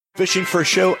Fishing for a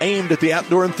show aimed at the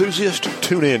outdoor enthusiast?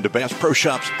 Tune in to Bass Pro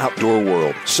Shops Outdoor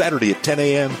World, Saturday at 10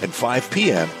 a.m. and 5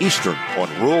 p.m. Eastern on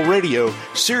Rural Radio,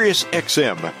 Sirius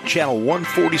XM, Channel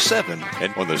 147,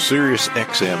 and on the Sirius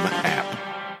XM app.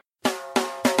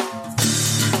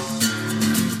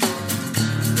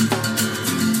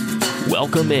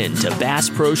 Welcome in to Bass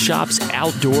Pro Shops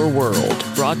Outdoor World,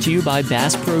 brought to you by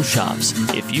Bass Pro Shops.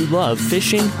 If you love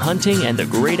fishing, hunting, and the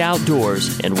great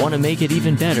outdoors and want to make it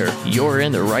even better, you're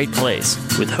in the right place.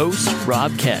 With host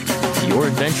Rob Keck, your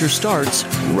adventure starts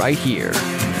right here.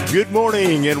 Good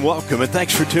morning and welcome, and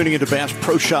thanks for tuning into Bass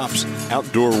Pro Shops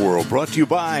Outdoor World, brought to you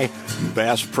by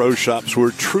Bass Pro Shops, where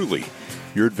truly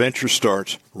your adventure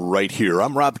starts right here.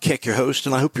 I'm Rob Keck, your host,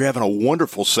 and I hope you're having a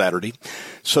wonderful Saturday,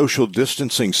 social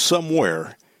distancing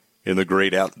somewhere in the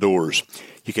great outdoors.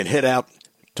 You can head out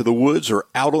to the woods or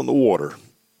out on the water.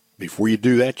 Before you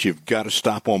do that, you've got to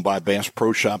stop on by Bass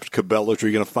Pro Shops Cabela's,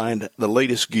 where you're going to find the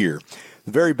latest gear,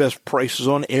 the very best prices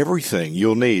on everything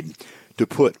you'll need to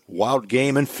put wild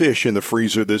game and fish in the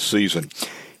freezer this season.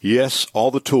 Yes,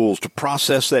 all the tools to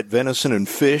process that venison and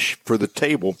fish for the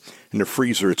table in the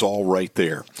freezer, it's all right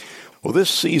there. Well,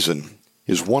 this season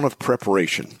is one of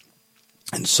preparation.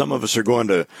 And some of us are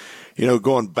going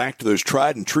back to those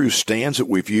tried and true stands that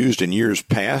we've used in years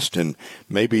past, and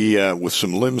maybe with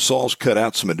some limb saws cut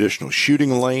out some additional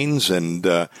shooting lanes and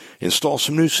install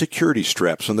some new security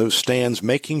straps on those stands,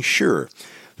 making sure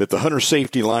that the hunter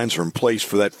safety lines are in place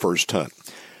for that first hunt.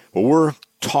 Well, we're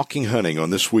talking hunting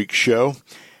on this week's show,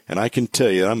 and I can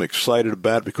tell you I'm excited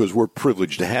about it because we're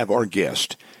privileged to have our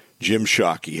guest, Jim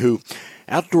Shockey, who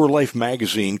Outdoor Life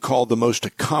magazine called the most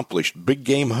accomplished big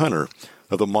game hunter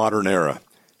of the modern era,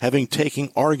 having taken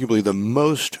arguably the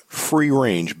most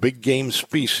free-range big game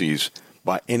species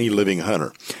by any living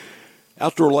hunter.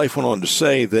 Outdoor Life went on to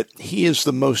say that he is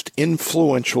the most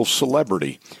influential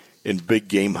celebrity in big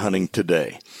game hunting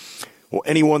today. Well,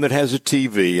 anyone that has a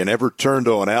TV and ever turned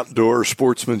on Outdoor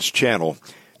Sportsman's Channel,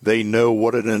 they know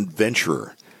what an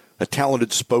adventurer, a talented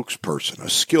spokesperson, a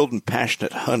skilled and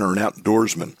passionate hunter and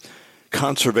outdoorsman,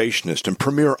 conservationist, and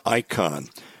premier icon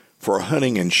for a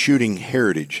hunting and shooting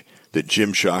heritage that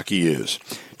Jim Shockey is.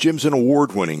 Jim's an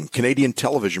award-winning Canadian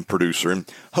television producer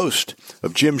and host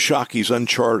of Jim Shockey's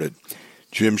Uncharted,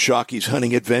 Jim Shockey's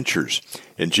Hunting Adventures,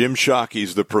 and Jim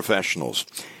Shockey's The Professionals.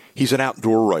 He's an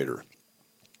outdoor writer.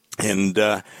 And,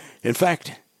 in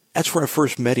fact, that's where I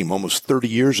first met him almost 30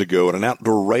 years ago at an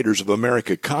Outdoor Writers of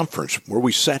America conference where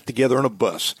we sat together on a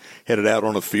bus, headed out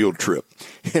on a field trip.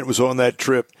 And it was on that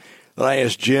trip that I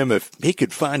asked Jim if he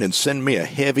could find and send me a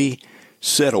heavy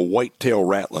set of whitetail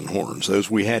rattling horns. Those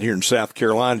we had here in South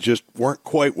Carolina just weren't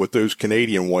quite what those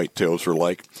Canadian whitetails are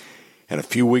like. And a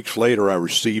few weeks later, I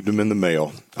received them in the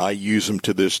mail. I use them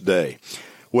to this day.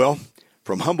 Well,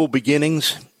 from humble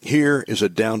beginnings, here is a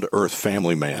down-to-earth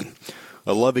family man,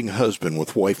 a loving husband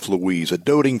with wife Louise, a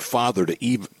doting father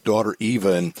to daughter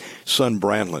Eva and son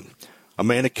Brandon, a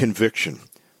man of conviction,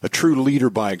 a true leader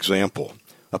by example,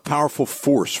 a powerful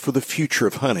force for the future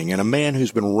of hunting, and a man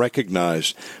who's been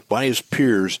recognized by his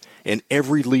peers in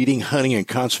every leading hunting and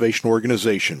conservation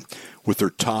organization with their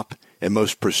top and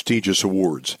most prestigious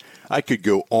awards. I could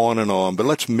go on, but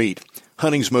let's meet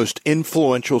hunting's most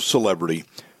influential celebrity,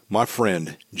 my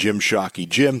friend, Jim Shockey.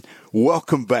 Jim,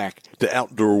 welcome back to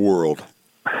Outdoor World.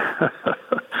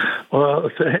 Well,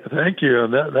 thank you.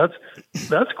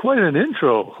 That's quite an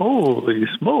intro. Holy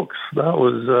smokes. That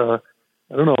was,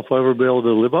 I don't know if I'll ever be able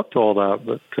to live up to all that,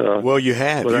 but... well, you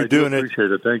have. But You're doing it. I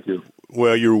appreciate it. Thank you.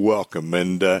 Well, you're welcome.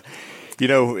 And,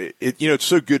 it's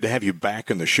so good to have you back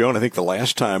on the show. And I think the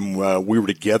last time we were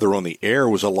together on the air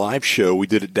was a live show we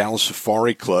did at Dallas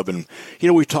Safari Club. And,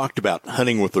 we talked about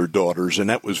hunting with our daughters, and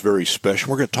that was very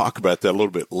special. We're going to talk about that a little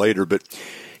bit later. But,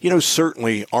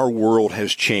 certainly our world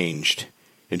has changed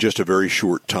in just a very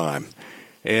short time.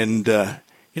 And,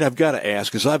 I've got to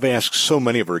ask, as I've asked so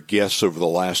many of our guests over the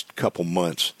last couple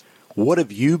months, what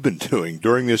have you been doing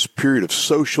during this period of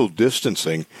social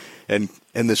distancing and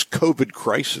this COVID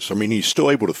crisis? I mean, are you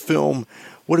still able to film?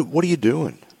 What are you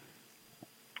doing?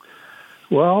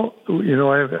 Well,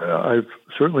 I've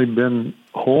certainly been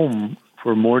home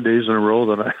for more days in a row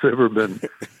than I've ever been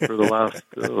for the last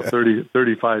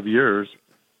 35 years.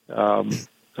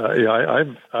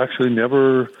 I've actually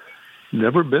never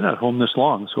been at home this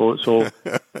long, so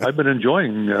I've been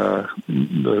enjoying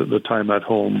the time at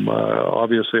home.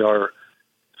 Obviously, our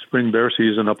spring bear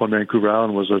season up on Vancouver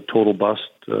Island was a total bust.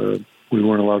 We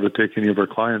weren't allowed to take any of our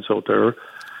clients out there,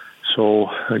 so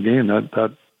again,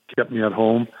 that kept me at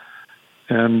home.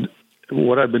 And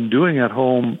what I've been doing at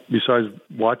home, besides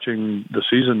watching the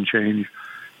season change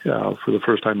for the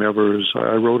first time ever, is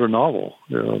I wrote a novel.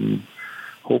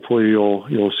 hopefully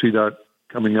you'll see that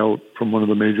coming out from one of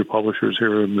the major publishers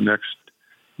here in the next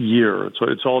year. So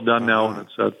it's all done now, and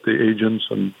it's at the agents,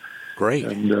 and great.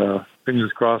 And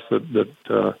fingers crossed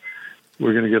that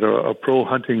we're going to get a pro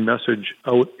hunting message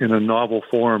out in a novel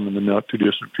form in the not too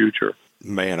distant future.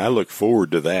 Man, I look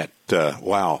forward to that.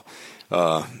 Wow.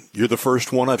 You're the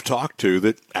first one I've talked to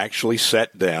that actually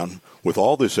sat down with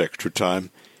all this extra time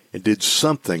and did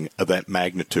something of that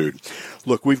magnitude.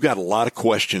 Look, we've got a lot of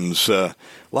questions, a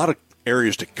lot of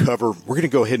areas to cover. We're going to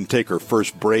go ahead and take our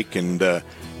first break, and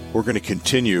we're going to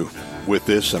continue with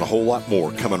this and a whole lot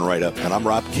more coming right up. And I'm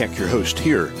Rob Keck, your host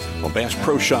here on Bass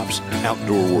Pro Shops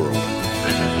Outdoor World.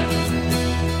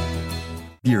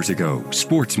 Years ago,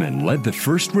 sportsmen led the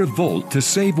first revolt to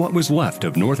save what was left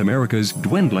of North America's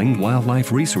dwindling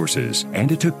wildlife resources,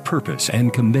 and it took purpose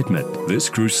and commitment. This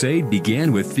crusade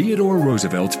began with Theodore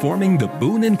Roosevelt's forming the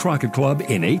Boone and Crockett Club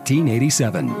in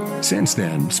 1887. Since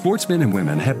then, sportsmen and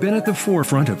women have been at the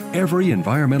forefront of every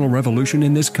environmental revolution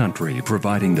in this country,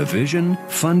 providing the vision,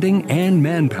 funding, and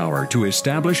manpower to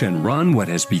establish and run what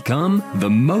has become the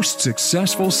most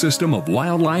successful system of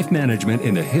wildlife management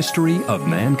in the history of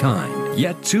mankind.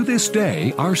 Yet to this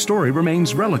day, our story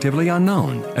remains relatively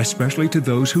unknown, especially to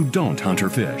those who don't hunt or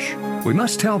fish. We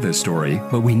must tell this story,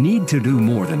 but we need to do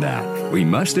more than that. We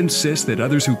must insist that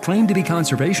others who claim to be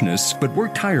conservationists but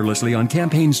work tirelessly on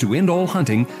campaigns to end all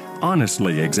hunting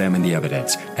honestly examine the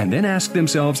evidence and then ask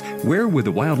themselves, where would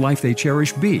the wildlife they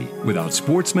cherish be without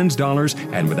sportsmen's dollars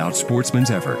and without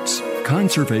sportsmen's efforts?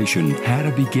 Conservation had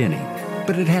a beginning,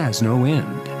 but it has no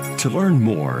end. To learn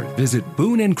more, visit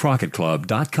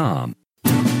BooneandCrockettClub.com.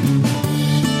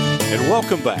 And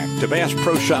welcome back to Bass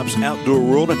Pro Shops Outdoor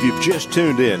World. If you've just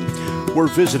tuned in, we're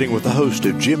visiting with the host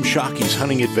of Jim Shockey's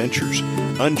Hunting Adventures,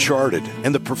 Uncharted,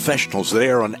 and the professionals that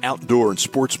air on Outdoor and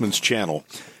Sportsman's Channel,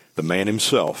 the man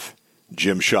himself,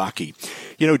 Jim Shockey.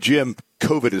 You know, Jim,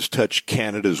 COVID has touched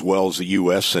Canada as well as the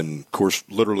U.S. and, of course,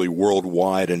 literally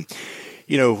worldwide. And,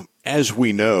 you know, as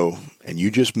we know, and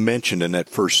you just mentioned in that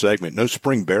first segment, no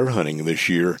spring bear hunting this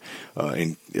year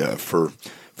for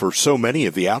so many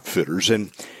of the outfitters.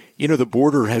 And, you know, the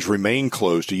border has remained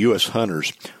closed to U.S.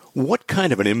 hunters. What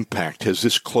kind of an impact has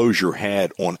this closure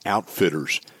had on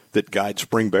outfitters that guide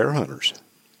spring bear hunters?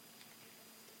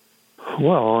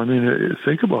 Well, I mean,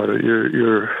 think about it.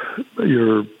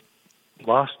 You're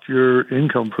lost your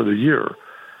income for the year.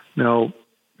 Now,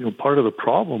 you know, part of the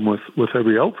problem with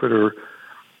every outfitter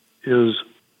is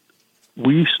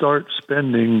we start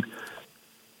spending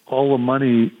all the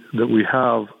money that we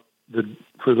have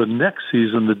for the next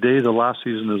season, the day the last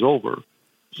season is over.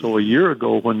 So a year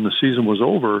ago, when the season was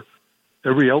over,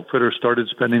 every outfitter started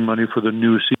spending money for the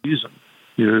new season.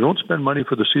 You don't spend money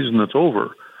for the season that's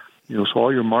over. You know, so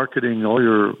all your marketing, all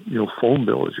your phone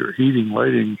bills, your heating,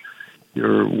 lighting,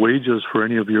 your wages for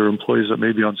any of your employees that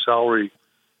may be on salary,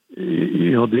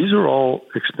 these are all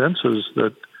expenses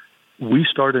that we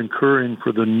start incurring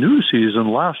for the new season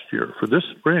last year, for this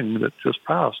spring that just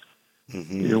passed.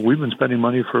 Mm-hmm. We've been spending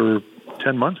money for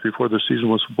 10 months before the season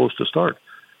was supposed to start.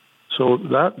 So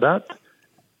that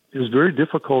is very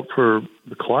difficult for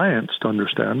the clients to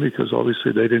understand, because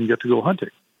obviously they didn't get to go hunting.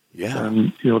 Yeah.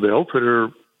 And, the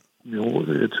outfitter,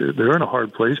 they're in a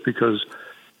hard place because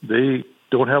they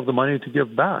don't have the money to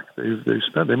give back.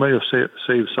 They might have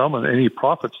saved some and any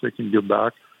profits they can give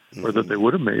back, mm-hmm. or that they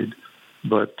would have made.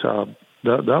 But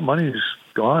that money's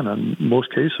gone in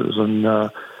most cases. And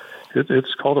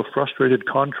it's called a frustrated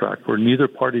contract, where neither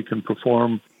party can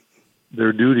perform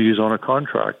their duties on a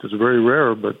contract. It's very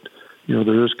rare, but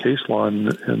there is case law,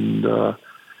 and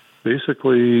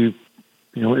basically,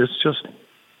 it's just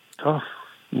tough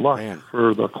luck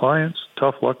for the clients,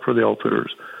 tough luck for the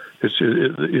outfitters.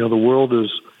 The world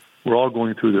is. We're all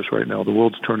going through this right now. The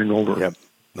world's turning over. Yep.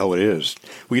 No, it is.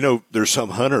 Well, there's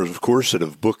some hunters, of course, that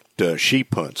have booked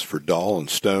sheep hunts for Dall and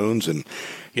Stones, and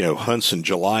hunts in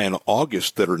July and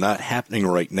August that are not happening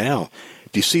right now.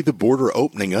 Do you see the border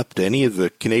opening up to any of the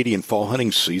Canadian fall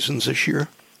hunting seasons this year?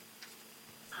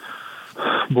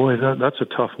 Boy, that's a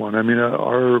tough one. I mean,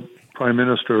 our Prime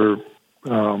Minister,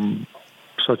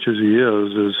 such as he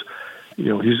is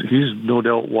he's no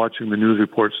doubt watching the news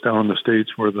reports down in the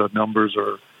States where the numbers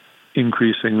are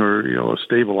increasing or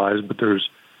stabilized, but there's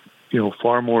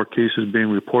far more cases being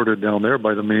reported down there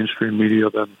by the mainstream media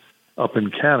than up in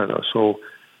Canada. So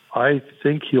I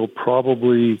think he'll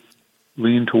probably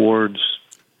lean towards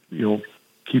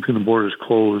keeping the borders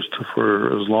closed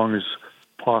for as long as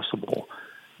possible.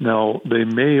 Now, they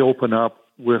may open up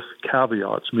with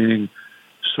caveats, meaning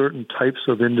certain types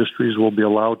of industries will be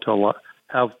allowed to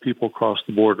have people cross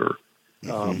the border.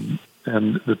 Mm-hmm.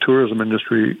 And the tourism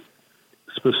industry,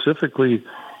 specifically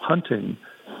hunting,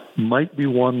 might be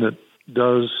one that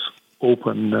does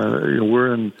open.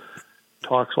 We're in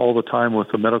talks all the time with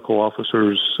the medical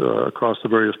officers across the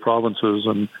various provinces,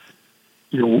 and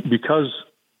because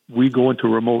we go into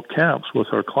remote camps with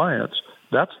our clients,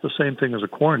 that's the same thing as a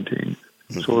quarantine.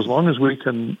 Mm-hmm. So as long as we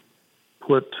can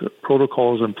put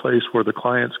protocols in place where the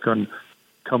clients can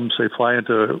come, say, fly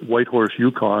into Whitehorse,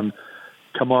 Yukon,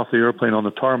 come off the airplane on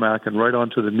the tarmac and right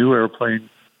onto the new airplane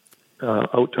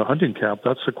out to hunting camp,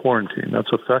 that's a quarantine.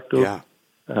 That's effective. Yeah.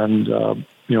 And,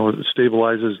 it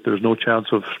stabilizes. There's no chance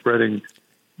of spreading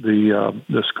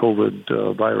this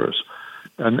COVID virus.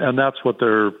 And that's what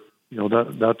they're,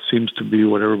 that seems to be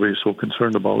what everybody's so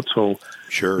concerned about. So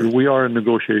sure, we are in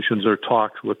negotiations or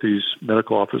talks with these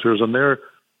medical officers, and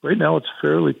right now it's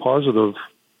fairly positive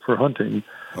for hunting.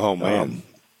 Oh, man.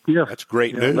 That's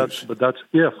great news. That's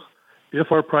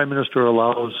if our Prime Minister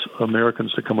allows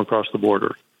Americans to come across the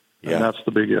border. Yeah. And that's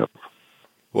the big if.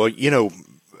 Well,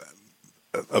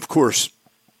 of course,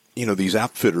 these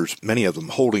outfitters, many of them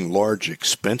holding large,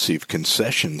 expensive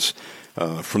concessions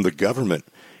from the government,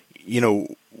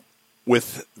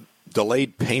 with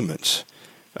delayed payments,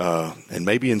 and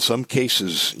maybe in some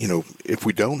cases, if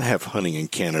we don't have hunting in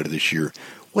Canada this year,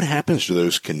 what happens to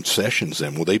those concessions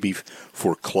then? Will they be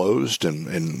foreclosed,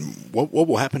 and what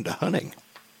will happen to hunting?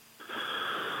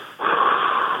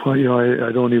 Well,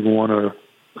 I don't even want to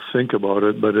think about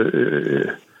it, but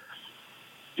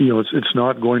it's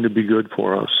not going to be good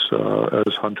for us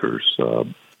as hunters.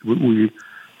 We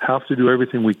have to do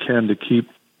everything we can to keep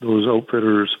those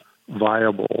outfitters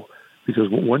viable, because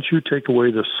once you take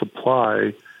away the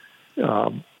supply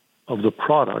of the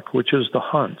product, which is the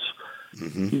hunts,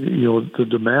 mm-hmm. The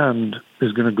demand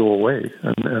is going to go away,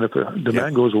 and if the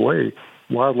demand goes away,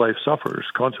 wildlife suffers,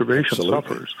 conservation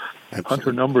suffers,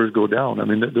 hunter numbers go down. I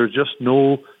mean, there's just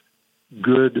no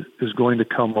good is going to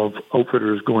come of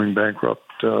outfitters going bankrupt.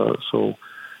 So,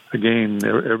 again,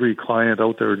 every client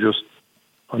out there, just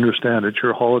understand it's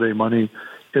your holiday money.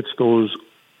 It's the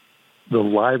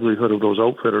livelihood of those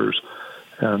outfitters,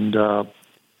 and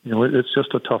it's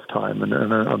just a tough time. And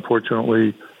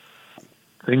unfortunately,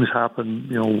 things happen.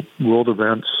 World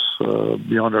events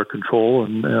beyond our control,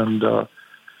 and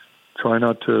try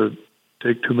not to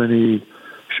take too many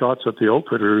shots at the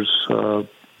outfitters.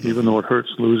 Even though it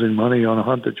hurts losing money on a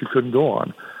hunt that you couldn't go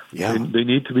on. Yeah. They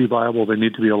need to be viable. They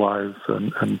need to be alive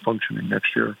and functioning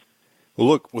next year. Well,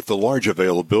 look, with the large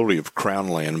availability of Crown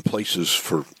land and places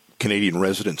for Canadian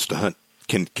residents to hunt,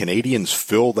 can Canadians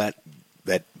fill that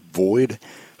void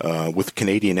with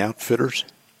Canadian outfitters?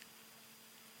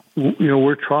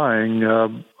 We're trying.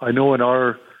 I know in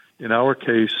our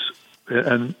case,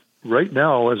 and right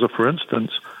now, for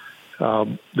instance,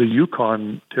 the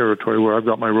Yukon territory, where I've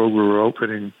got my Rogue River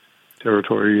outfitting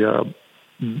territory,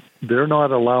 they're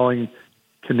not allowing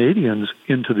Canadians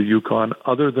into the Yukon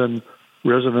other than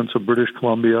residents of British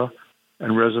Columbia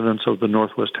and residents of the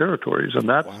Northwest Territories. And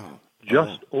that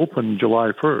just opened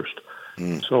July 1st.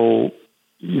 Mm. So,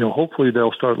 hopefully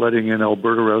they'll start letting in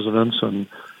Alberta residents and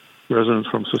residents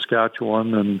from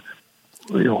Saskatchewan and,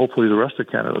 hopefully the rest of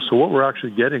Canada. So what we're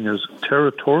actually getting is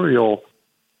territorial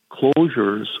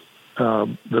closures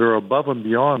that are above and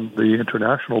beyond the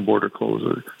international border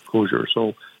closure.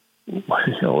 So,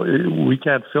 we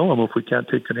can't fill them if we can't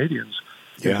take Canadians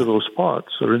into those spots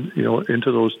or,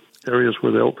 into those areas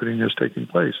where the outfitting is taking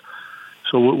place.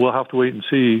 So we'll have to wait and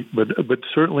see. But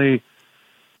certainly,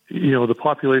 the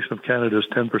population of Canada is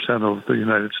 10% of the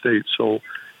United States. So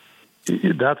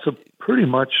that's pretty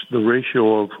much the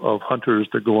ratio of hunters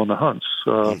that go on the hunts.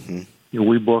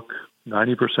 We book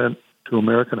 90% to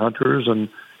American hunters and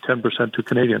 10% to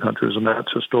Canadian hunters, and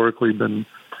that's historically been,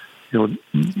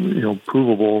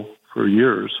 provable for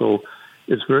years. So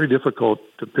it's very difficult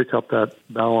to pick up that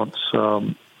balance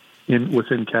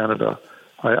within Canada.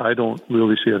 I don't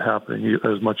really see it happening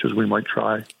as much as we might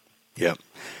try. Yeah.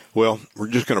 Well, we're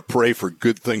just going to pray for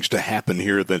good things to happen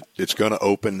here, that it's going to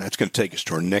open. That's going to take us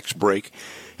to our next break.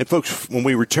 And, folks, when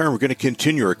we return, we're going to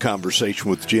continue our conversation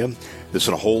with Jim. This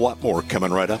and a whole lot more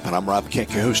coming right up. And I'm Rob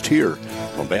Kent, your host here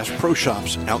on Bass Pro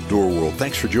Shops Outdoor World.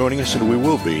 Thanks for joining us, and we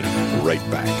will be right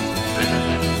back.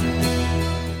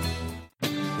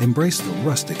 Embrace the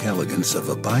rustic elegance of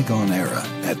a bygone era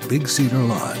at Big Cedar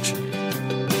Lodge.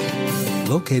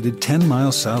 Located 10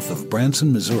 miles south of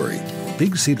Branson, Missouri,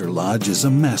 Big Cedar Lodge is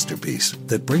a masterpiece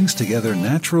that brings together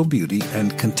natural beauty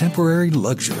and contemporary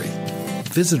luxury.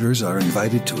 Visitors are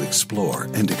invited to explore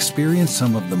and experience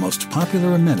some of the most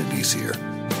popular amenities here.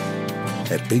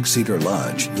 At Big Cedar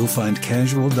Lodge, you'll find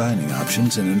casual dining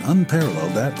options in an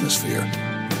unparalleled atmosphere,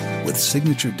 with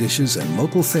signature dishes and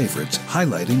local favorites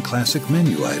highlighting classic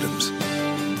menu items.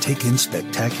 take in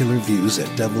spectacular views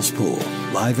at Devil's Pool,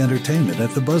 live entertainment at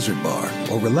the Buzzard Bar,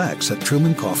 or relax at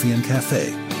Truman Coffee and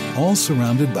Cafe, all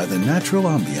surrounded by the natural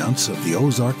ambiance of the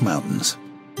Ozark Mountains.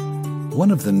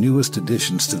 One of the newest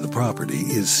additions to the property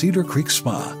is Cedar Creek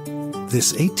Spa.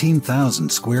 This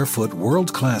 18,000-square-foot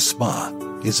world-class spa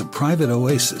is a private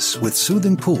oasis with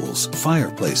soothing pools,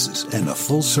 fireplaces, and a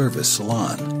full-service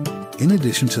salon. In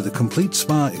addition to the complete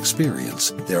spa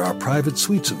experience, there are private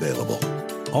suites available.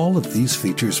 All of these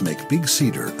features make Big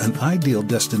Cedar an ideal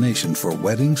destination for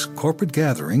weddings, corporate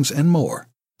gatherings, and more.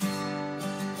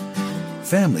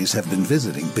 Families have been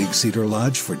visiting Big Cedar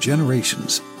Lodge for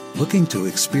generations, looking to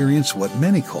experience what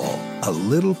many call a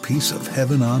little piece of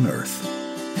heaven on earth.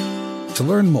 To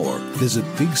learn more, visit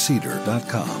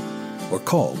BigCedar.com or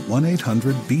call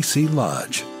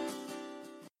 1-800-BC-LODGE.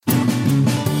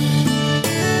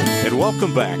 And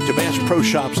welcome back to Bass Pro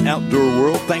Shops Outdoor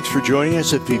World. Thanks for joining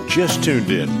us. If you've just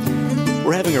tuned in,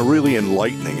 we're having a really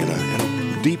enlightening and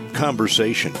a deep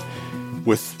conversation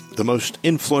with the most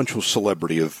influential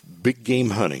celebrity of big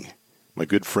game hunting, my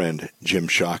good friend Jim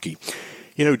Shockey.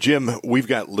 You know, Jim, we've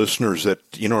got listeners that,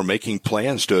 are making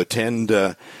plans to attend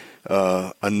a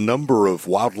number of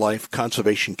wildlife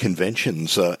conservation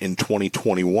conventions in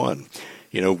 2021.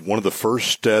 One of the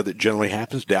first that generally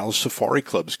happens, Dallas Safari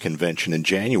Club's convention in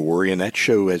January, and that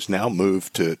show has now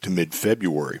moved to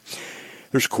mid-February.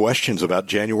 There's questions about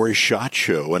January SHOT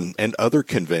Show and other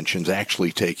conventions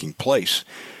actually taking place.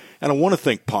 And I want to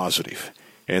think positive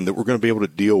and that we're going to be able to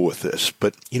deal with this.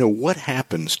 But, what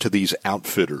happens to these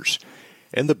outfitters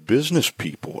and the business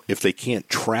people if they can't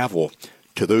travel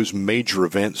to those major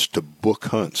events to book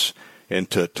hunts and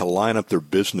to line up their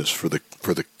business for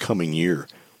the coming year?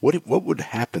 What would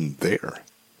happen there?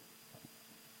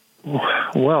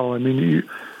 Well,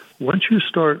 once you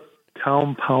start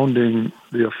compounding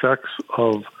the effects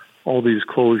of all these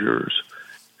closures,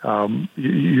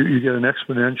 you get an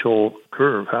exponential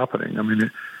curve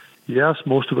happening. Yes,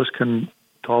 most of us can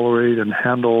tolerate and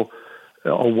handle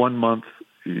a 1 month,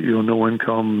 no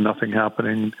income, nothing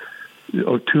happening.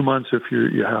 2 months if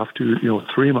you have to,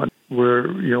 3 months where,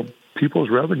 people's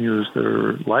revenues,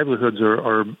 their livelihoods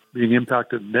are being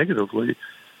impacted negatively.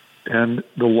 And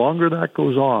the longer that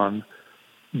goes on,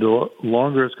 the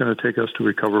longer it's going to take us to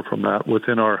recover from that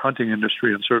within our hunting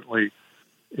industry and certainly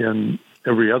in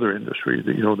every other industry.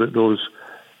 Those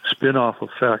spin-off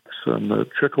effects and the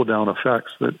trickle-down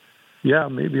effects that,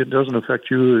 maybe it doesn't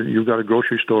affect you. You've got a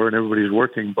grocery store and everybody's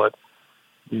working, but,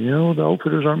 the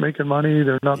outfitters aren't making money.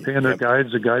 They're not paying their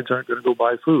guides. The guides aren't going to go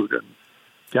buy food and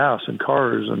gas and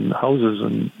cars and houses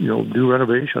and, do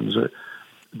renovations.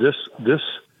 The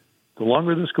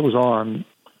longer this goes on,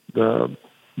 the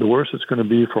worse it's going to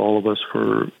be for all of us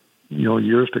for,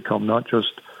 years to come, not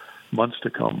just months to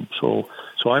come. So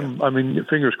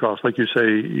fingers crossed, like you say,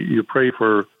 you pray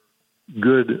for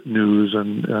good news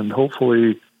and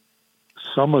hopefully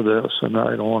some of this, and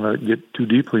I don't want to get too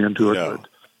deeply into it. No, but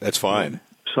that's fine.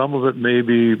 Some of it may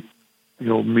be,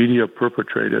 media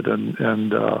perpetrated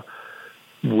and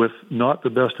with not the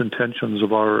best intentions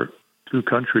of our two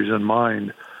countries in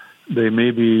mind. They may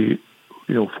be,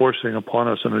 forcing upon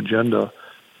us an agenda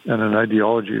and an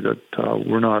ideology that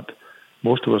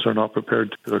most of us are not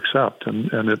prepared to accept.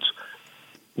 And it's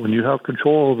when you have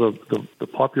control of the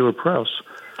popular press,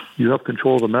 you have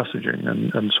control of the messaging.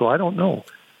 And so I don't know.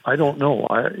 I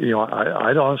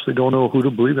honestly don't know who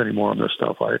to believe anymore on this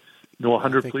stuff. I know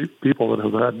 100 people that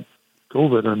have had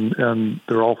COVID and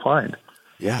they're all fine.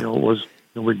 Yeah. It was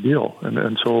no big deal.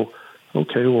 And so,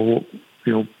 okay, well,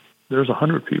 there's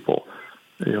 100 people,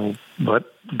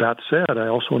 but that said, I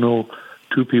also know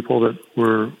 2 people that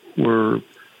were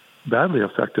badly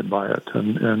affected by it.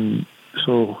 And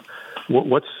so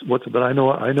but I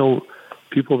know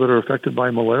people that are affected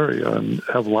by malaria and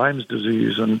have Lyme's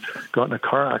disease and got in a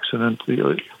car accident.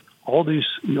 All these,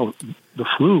 the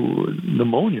flu,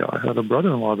 pneumonia. I had a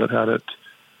brother-in-law that had it.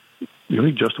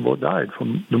 He just about died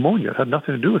from pneumonia. It had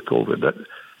nothing to do with COVID. That,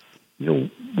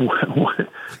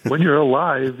 when you're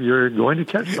alive, you're going to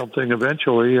catch something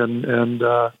eventually, and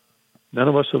none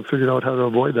of us have figured out how to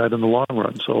avoid that in the long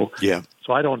run. So,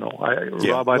 So I don't know.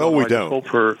 Rob, I don't know. We don't.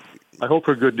 I hope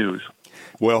for good news.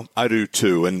 Well, I do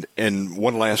too. And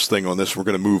one last thing on this, we're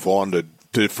going to move on to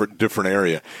different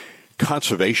area.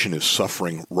 Conservation is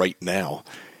suffering right now,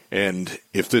 and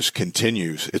if this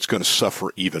continues, it's going to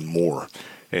suffer even more.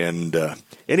 And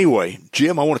anyway,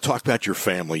 Jim, I want to talk about your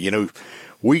family.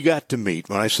 We got to meet,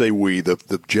 when I say we,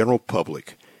 the general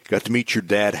public, got to meet your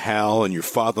dad, Hal, and your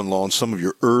father-in-law in some of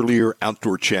your earlier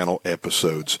Outdoor Channel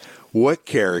episodes. What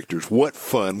characters, what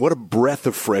fun, what a breath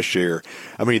of fresh air.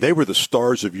 They were the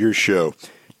stars of your show.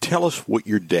 Tell us what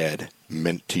your dad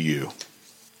meant to you?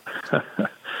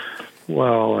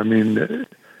 Well, I mean,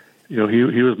 he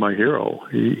was my hero.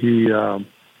 He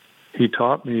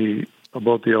taught me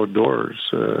about the outdoors.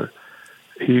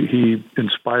 He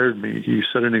inspired me. He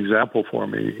set an example for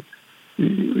me.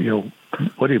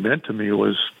 What he meant to me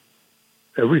was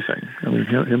everything. I mean,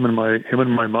 him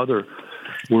and my mother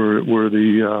were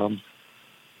the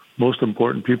most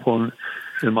important people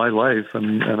in my life,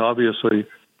 and obviously,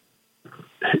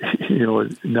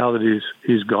 now that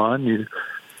he's gone,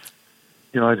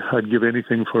 I'd give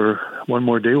anything for one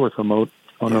more day with him out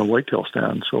on a whitetail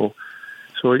stand. So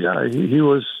yeah, he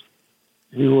was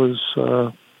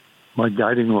my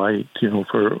guiding light,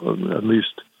 for at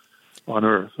least on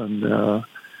Earth, and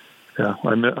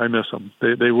I miss him.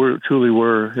 They truly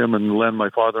were. Him and Len, my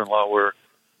father-in-law,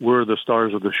 were the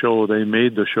stars of the show. They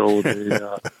made the show.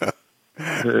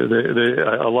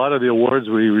 A lot of the awards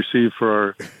we received for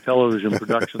our television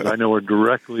productions, I know, are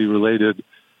directly related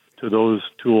to those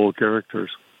two old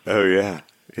characters. Oh,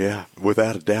 yeah,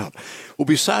 without a doubt. Well,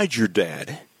 besides your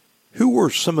dad, who were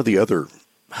some of the other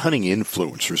hunting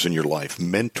influencers in your life,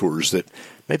 mentors that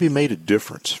maybe made a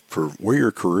difference for where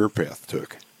your career path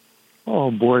took?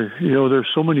 Oh, boy. There's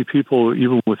so many people,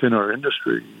 even within our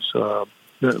industries,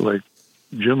 like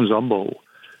Jim Zumbo,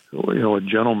 a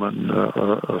gentleman,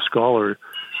 a scholar.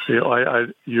 I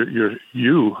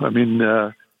mean,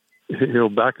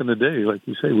 back in the day, like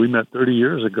you say, we met 30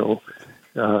 years ago.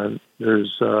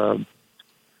 There's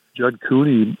Judd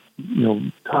Cooney,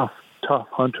 tough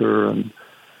hunter, and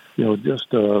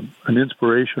just an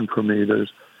inspiration for me.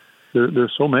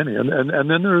 There's so many, and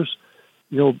then there's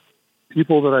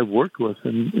people that I've worked with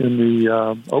in the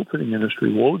outfitting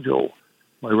industry. Wojo,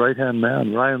 my right hand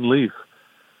man, Ryan Leaf.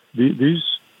 These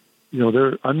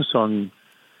they're unsung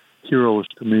heroes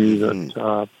to me.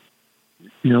 That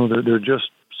they're just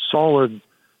solid,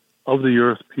 of the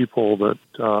earth people that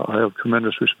I have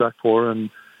tremendous respect for,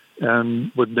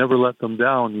 and would never let them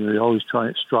down. They always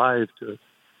strive to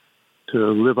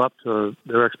live up to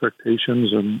their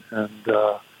expectations and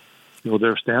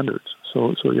their standards.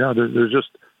 So yeah, there's just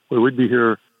we'd be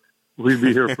here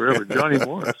forever. Johnny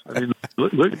Morris. I mean,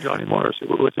 look at Johnny Morris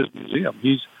with his museum.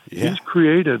 He's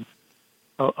created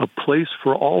a place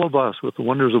for all of us with the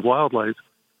wonders of wildlife.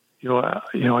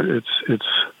 It's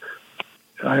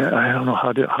I don't know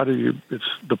how do you. It's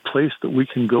the place that we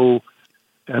can go,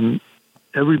 and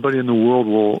everybody in the world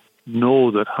will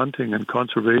know that hunting and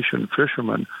conservation,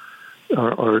 fishermen,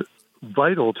 are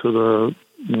vital to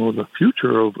the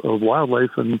future of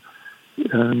wildlife and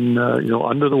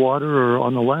under the water or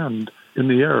on the land, in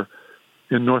the air,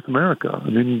 in North America. I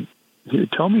mean,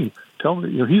 tell me,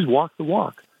 he's walked the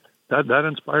walk. That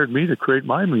inspired me to create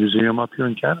my museum up here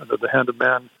in Canada, the Hand of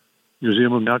Man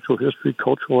Museum of Natural History,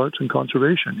 Cultural Arts, and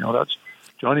Conservation. That's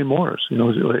Johnny Morris.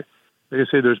 Like I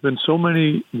say, there's been so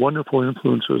many wonderful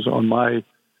influences on my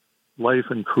life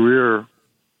and career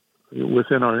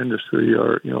within our industry,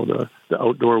 or the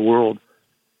outdoor world,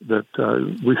 that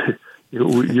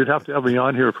you'd have to have me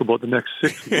on here for about the next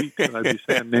 6 weeks, and I'd be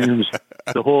saying names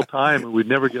the whole time, and we'd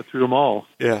never get through them all.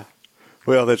 Yeah.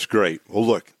 Well, that's great. Well,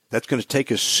 look, that's going to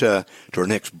take us to our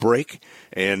next break.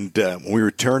 And when we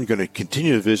return, going to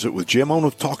continue to visit with Jim. I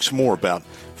want to talk some more about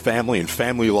family and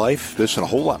family life. This and a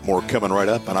whole lot more coming right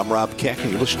up. And I'm Rob Keck, and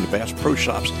you're listening to Bass Pro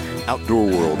Shops Outdoor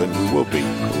World. And we will be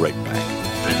right back.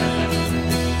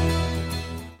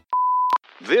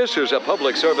 This is a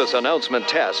public service announcement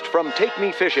test from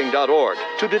TakeMeFishing.org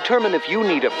to determine if you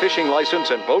need a fishing license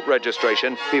and boat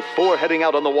registration before heading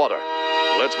out on the water.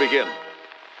 Let's begin.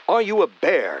 Are you a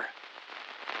bear?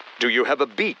 Do you have a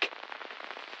beak?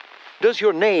 Does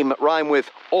your name rhyme with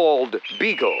Ald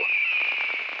Beagle?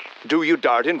 Do you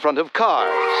dart in front of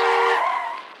cars?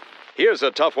 Here's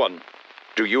a tough one.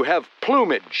 Do you have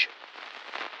plumage?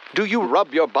 Do you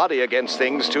rub your body against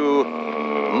things to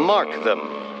mark them?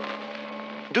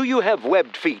 Do you have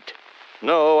webbed feet?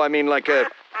 No, I mean like a...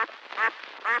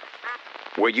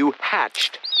 Were you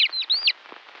hatched?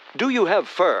 Do you have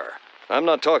fur? I'm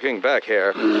not talking back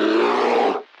hair.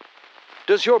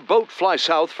 Does your boat fly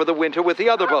south for the winter with the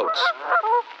other boats?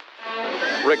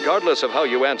 Regardless of how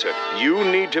you answer, you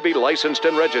need to be licensed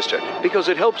and registered because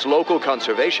it helps local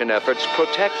conservation efforts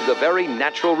protect the very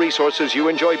natural resources you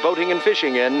enjoy boating and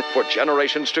fishing in for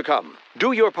generations to come.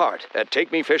 Do your part at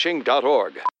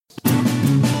TakeMeFishing.org.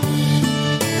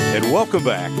 And welcome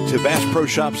back to Bass Pro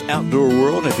Shops Outdoor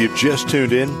World. If you've just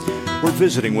tuned in, we're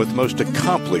visiting with the most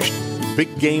accomplished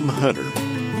big game hunter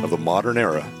of the modern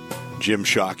era, Jim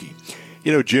Shockey.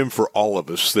 Jim, for all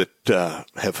of us that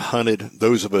have hunted,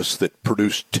 those of us that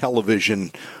produced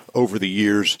television over the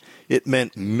years, it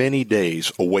meant many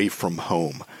days away from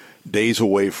home. days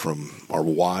away from our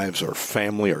wives, our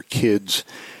family, our kids.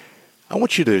 I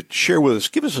want you to share with us,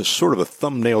 give us a sort of a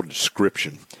thumbnail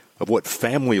description of what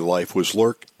family life was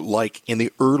like in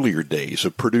the earlier days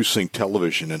of producing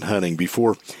television and hunting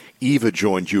before Eva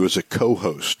joined you as a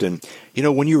co-host. And,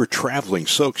 when you were traveling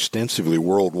so extensively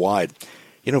worldwide,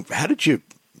 how did you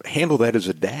handle that as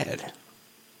a dad?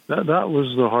 That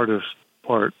was the hardest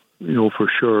part,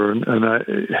 for sure. And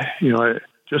I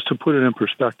just to put it in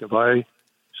perspective, I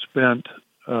spent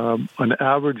an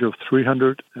average of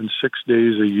 306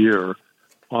 days a year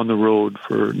on the road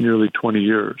for nearly 20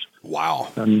 years. Wow.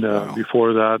 And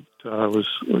before that, I was,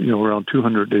 around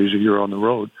 200 days a year on the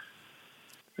road.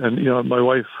 And, my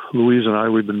wife, Louise, and I,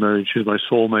 we've been married. She's my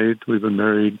soulmate. We've been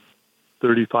married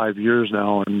 35 years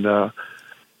now. And,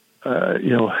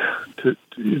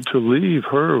 to leave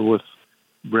her with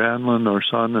Branlin, our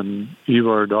son, and Eva,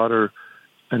 our daughter,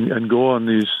 and go on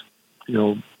these,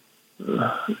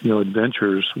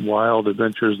 adventures, wild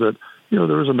adventures that, there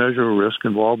was a measure of risk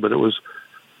involved, but it was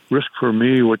risk for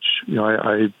me, which,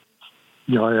 I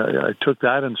took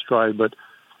that in stride. But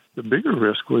the bigger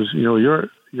risk was, your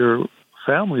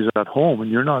family's at home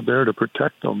and you're not there to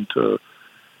protect them, to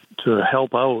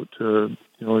help out, to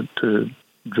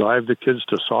drive the kids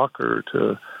to soccer,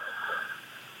 to,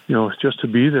 just to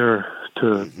be there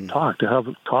to talk, to have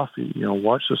coffee,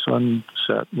 watch the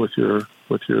sunset with your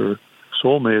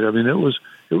soulmate. I mean, it was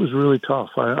really tough.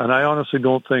 I honestly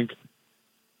don't think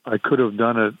I could have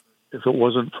done it if it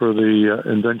wasn't for the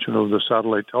invention of the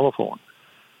satellite telephone.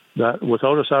 That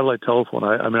without a satellite telephone,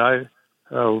 I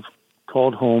have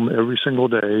called home every single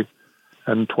day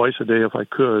and twice a day if I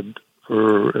could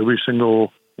for every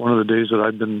single one of the days that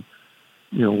I've been,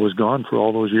 was gone for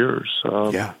all those years.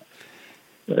 Yeah.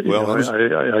 Well, it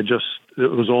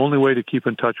was the only way to keep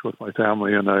in touch with my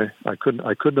family, and I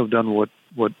couldn't have done what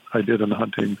I did in the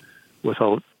hunting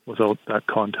without that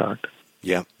contact.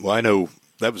 Yeah. Well, I know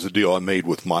that was the deal I made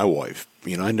with my wife.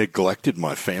 I neglected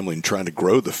my family and trying to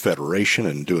grow the Federation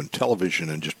and doing television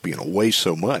and just being away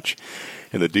so much.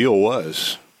 And the deal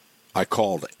was I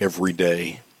called every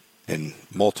day and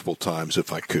multiple times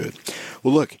if I could.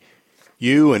 Well, look,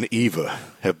 you and Eva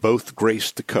have both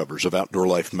graced the covers of Outdoor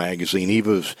Life magazine.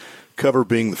 Eva's cover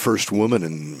being the first woman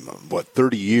in,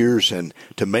 30 years. And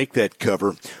to make that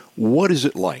cover, what is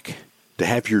it like to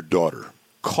have your daughter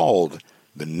called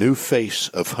the new face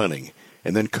of hunting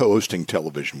and then co-hosting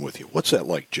television with you? What's that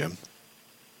like, Jim?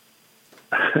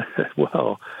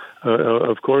 Well,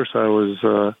 of course, I was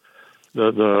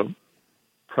the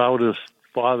proudest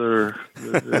father.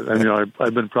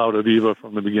 I've been proud of Eva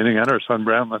from the beginning, and her son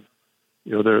Branlin.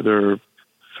 They're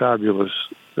fabulous,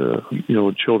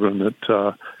 children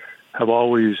that have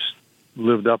always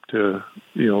lived up to,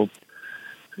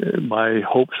 my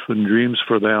hopes and dreams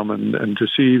for them. And to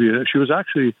see, she was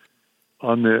actually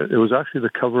it was actually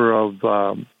the cover of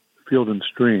Field and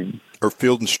Stream. Or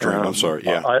Field and Stream, I'm sorry,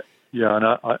 yeah.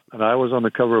 I was on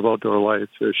the cover of Outdoor Life.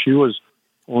 She was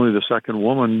only the second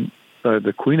woman.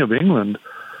 The Queen of England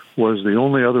was the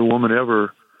only other woman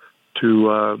ever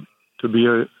to be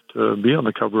on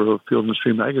the cover of Field and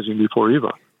Stream magazine before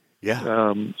Eva.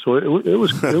 Yeah. So it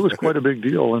was quite a big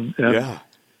deal, and yeah.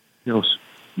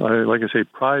 Like I say,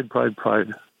 pride.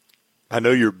 I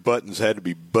know your buttons had to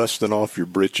be busting off your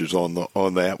britches on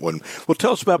that one. Well,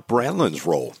 tell us about Branlin's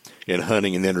role in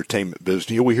hunting and entertainment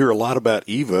business. We hear a lot about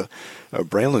Eva.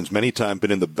 Branlin's many times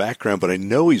been in the background, but I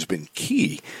know he's been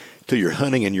key to your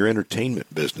hunting and your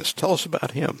entertainment business. Tell us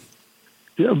about him.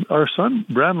 Yeah, our son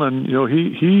Branlin,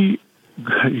 he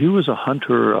was a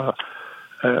hunter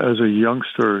as a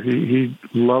youngster. He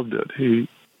loved it. He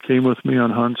came with me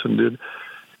on hunts and did.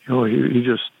 He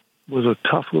just was a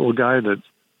tough little guy that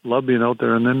loved being out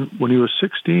there. And then when he was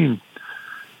 16,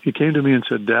 he came to me and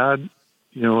said, "Dad,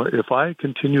 if I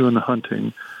continue in the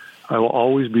hunting, I will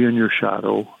always be in your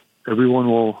shadow. Everyone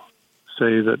will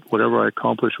say that whatever I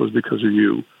accomplished was because of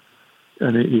you."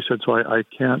 And he said, "So I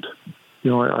can't,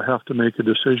 I have to make a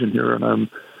decision here. And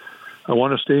I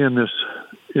want to stay in this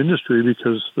industry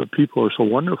because the people are so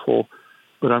wonderful,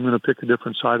 but I'm going to pick a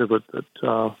different side of it that,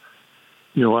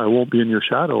 I won't be in your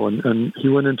shadow." And he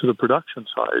went into the production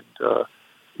side.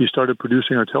 He started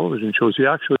producing our television shows. He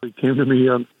actually came to me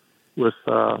with,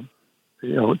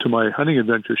 to my hunting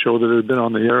adventure show that had been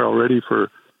on the air already for,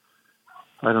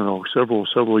 I don't know,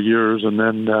 several years. And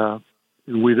then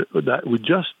we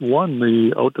just won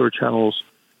the Outdoor Channel's,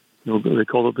 they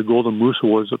called it the Golden Moose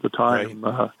Awards at the time,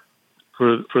 right,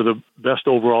 for the best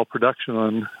overall production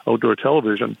on outdoor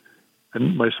television.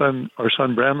 And our son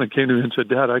Branlin came to me and said,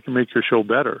 "Dad, I can make your show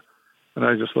better." And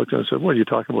I just looked at him and said, what are you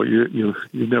talking about?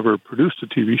 You've never produced a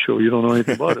TV show. You don't know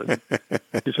anything about it.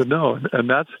 He said, no.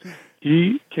 And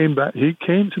he came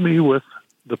to me with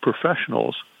the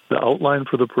professionals, the outline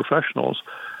for the professionals,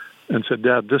 and said,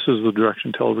 Dad, this is the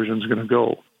direction television is going to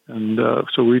go. And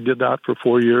so we did that for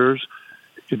 4 years.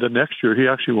 The next year, he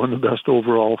actually won the best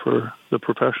overall for the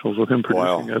professionals with him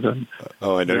producing it. And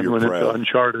I know you're went proud. into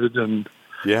Uncharted, and 5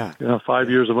 Yeah.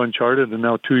 years of Uncharted, and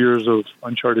now 2 years of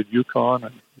Uncharted Yukon.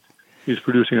 And he's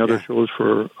producing other shows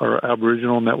for our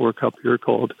Aboriginal network up here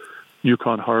called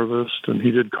Yukon Harvest, and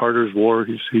he did Carter's War.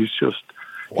 He's a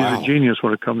genius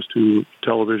when it comes to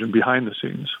television behind the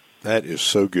scenes. That is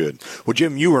so good. Well,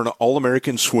 Jim, you were an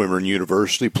All-American swimmer in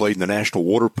university, played in the national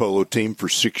water polo team for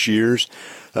 6 years,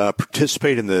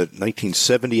 participated in the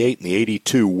 1978 and the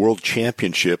 82 World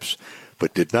Championships,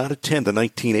 but did not attend the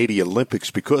 1980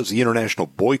 Olympics because of the international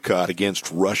boycott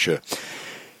against Russia.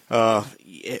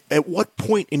 At what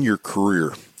point in your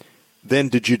career then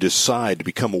did you decide to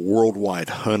become a worldwide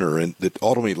hunter, and that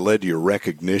ultimately led to your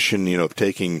recognition, of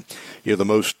taking, the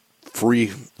most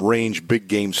free-range big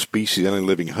game species, any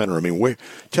living hunter? I mean,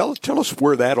 tell us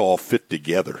where that all fit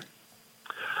together.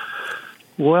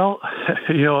 Well,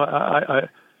 the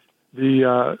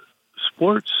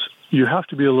sports, you have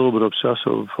to be a little bit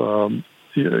obsessive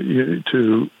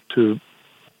to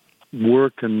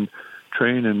work and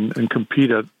train and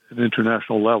compete at an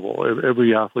international level.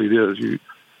 Every athlete is.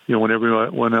 When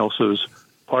everyone else is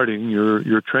partying,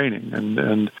 you're training,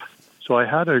 and so I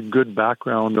had a good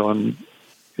background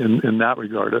in that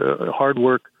regard. Hard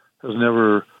work has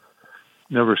never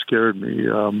scared me,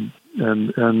 and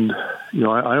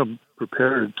I am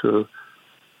prepared to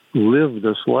live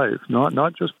this life,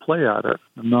 not just play at it.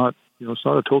 I'm not, it's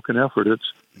not a token effort.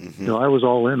 It's, I was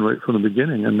all in right from the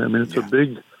beginning, and I mean it's a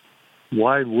big,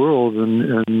 wide world,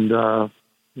 and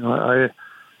I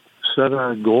set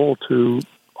a goal to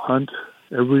hunt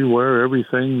everywhere,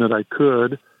 everything that I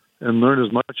could, and learn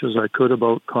as much as I could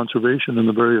about conservation in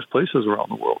the various places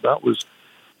around the world. That was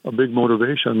a big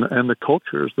motivation. And the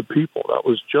cultures, the people, that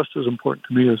was just as important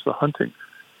to me as the hunting.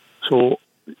 So,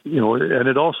 and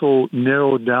it also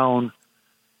narrowed down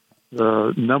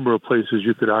the number of places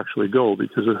you could actually go,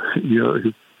 because,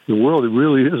 the world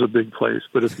really is a big place.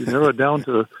 But if you narrow it down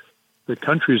to the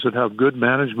countries that have good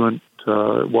management,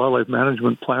 wildlife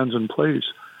management plans in place,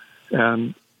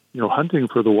 and, hunting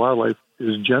for the wildlife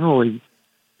is generally,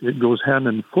 it goes hand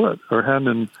in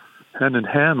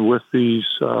hand with these,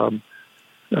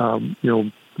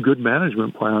 good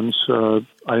management plans.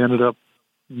 I ended up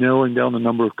narrowing down the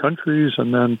number of countries,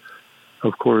 and then,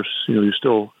 of course, you're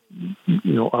still,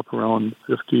 up around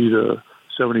 50 to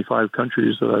 75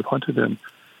 countries that I've hunted in.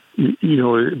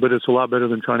 But it's a lot better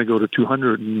than trying to go to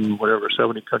 200 and whatever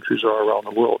 70 countries are around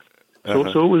the world. So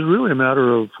it was really a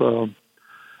matter of,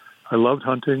 I loved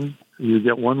hunting. You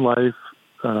get one life.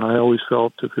 I always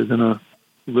felt if you're going to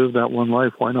live that one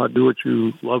life, why not do what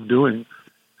you love doing,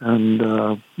 and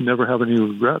never have any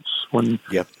regrets when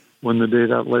the day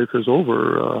that life is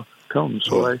over comes.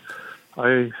 So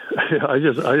I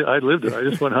lived it. I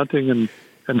just went hunting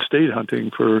and stayed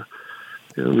hunting for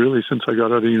really since I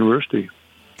got out of university.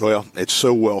 Well, it's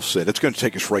so well said. It's going to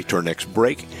take us right to our next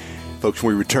break. Folks,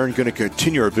 when we return, going to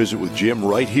continue our visit with Jim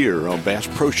right here on Bass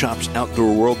Pro Shops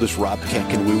Outdoor World. This is Rob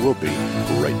Keck, and we will be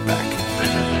right back.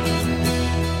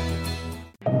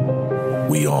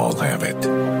 We all have it.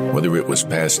 Whether it was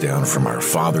passed down from our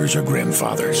fathers or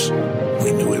grandfathers,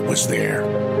 we knew it was there,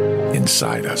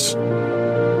 inside us.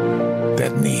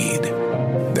 That need,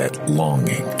 that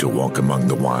longing to walk among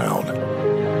the wild.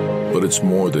 But it's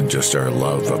more than just our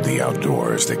love of the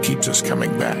outdoors that keeps us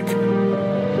coming back.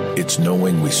 It's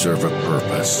knowing we serve a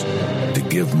purpose, to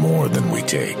give more than we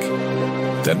take.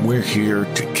 That we're here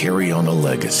to carry on a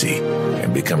legacy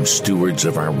and become stewards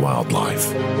of our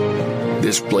wildlife.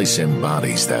 This place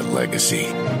embodies that legacy,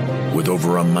 with over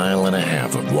 1.5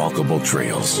 miles of walkable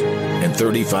trails and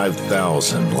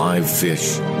 35,000 live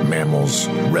fish, mammals,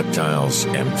 reptiles,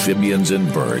 amphibians,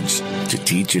 and birds to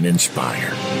teach and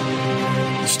inspire.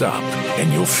 Stop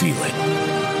and you'll feel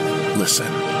it. Listen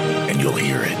and you'll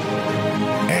hear it.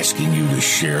 Asking you to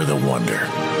share the wonder.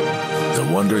 The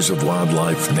Wonders of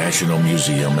Wildlife National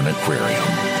Museum and Aquarium.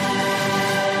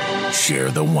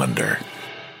 Share the wonder.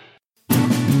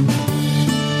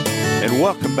 And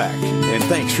welcome back, and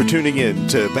thanks for tuning in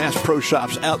to Bass Pro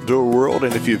Shops Outdoor World.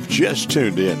 And if you've just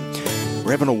tuned in,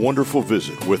 we're having a wonderful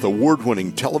visit with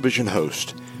award-winning television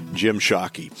host Jim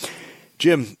Shockey.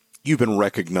 Jim, you've been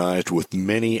recognized with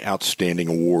many outstanding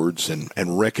awards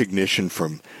and recognition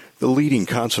from the leading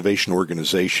conservation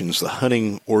organizations, the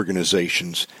hunting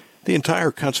organizations, the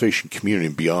entire conservation community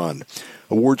and beyond.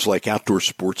 Awards like Outdoor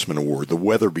Sportsman Award, the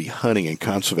Weatherby Hunting and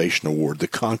Conservation Award, the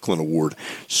Conklin Award,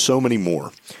 so many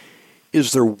more.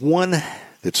 Is there one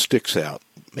that sticks out,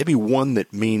 maybe one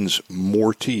that means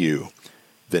more to you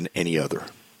than any other?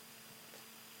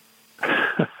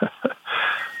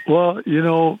 Well,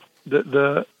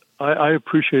 I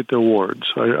appreciate the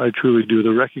awards. I truly do.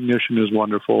 The recognition is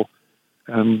wonderful.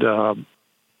 And,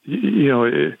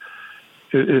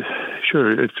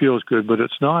 sure, it feels good, but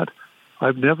it's not.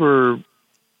 I've never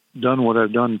done what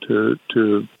I've done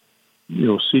to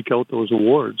seek out those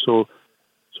awards. So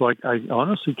I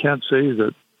honestly can't say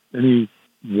that any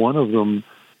one of them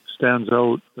stands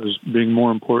out as being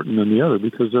more important than the other,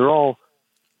 because they're all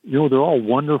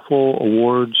wonderful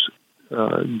awards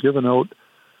given out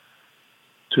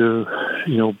to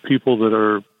people that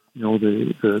are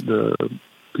the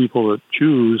people that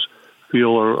choose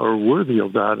feel are worthy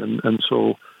of that, and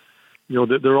so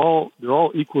they're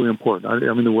all equally important.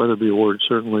 I mean, the Weatherby Award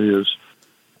certainly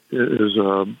is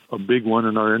a big one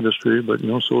in our industry, but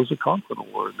so is the Conklin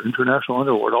Award, the International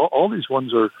Hunter Award. All these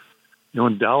ones are,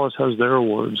 and Dallas has their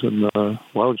awards, and the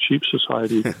Wild Sheep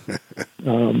Society.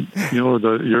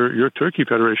 Your Turkey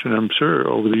Federation, I'm sure,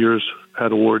 over the years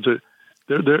had awards.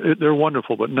 They're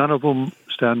wonderful, but none of them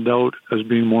stand out as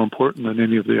being more important than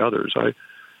any of the others.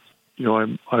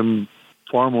 I'm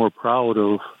far more proud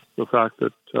of the fact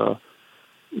that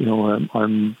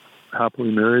I'm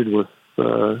happily married with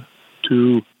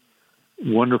 2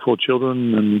 wonderful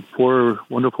children and 4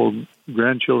 wonderful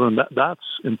grandchildren. That's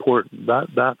important.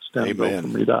 That stands out for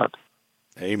me.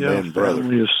 Amen, brother.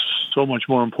 Family is so much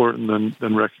more important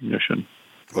than recognition.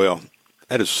 Well,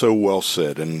 that is so well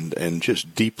said and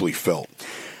just deeply felt.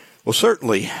 Well,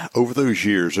 certainly, over those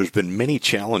years, there's been many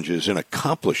challenges in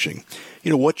accomplishing,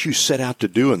 what you set out to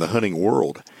do in the hunting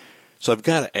world. So I've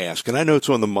got to ask, and I know it's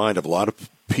on the mind of a lot of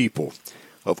people,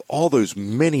 of all those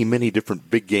many, many different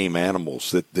big game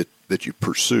animals that you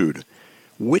pursued,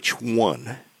 which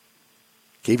one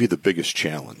gave you the biggest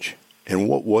challenge? And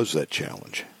what was that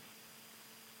challenge?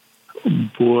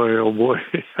 Boy, oh boy.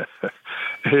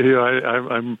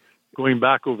 I'm going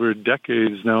back over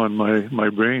decades now in my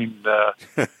brain. There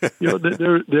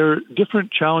are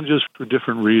different challenges for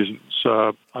different reasons.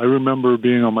 I remember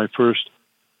being on my first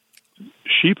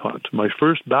sheep hunt, my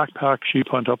first backpack sheep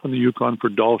hunt up in the Yukon for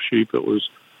Dall sheep. It was,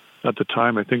 at the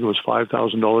time, I think it was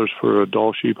 $5,000 for a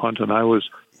Dall sheep hunt, and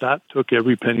that took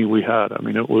every penny we had. I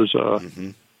mean, it was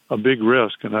a big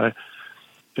risk, and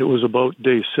it was about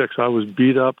day 6. I was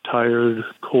beat up, tired,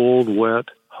 cold, wet,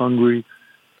 hungry.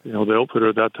 The outfitter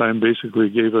at that time basically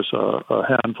gave us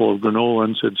a handful of granola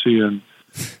and said, "See you in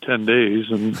 10 days."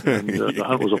 And the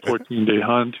hunt was a 14-day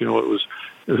hunt.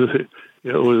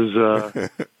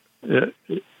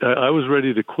 I was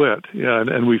ready to quit. Yeah,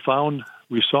 and we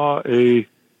saw a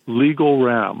legal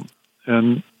ram,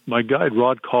 and my guide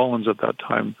Rod Collins at that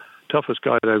time, toughest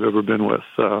guide I've ever been with.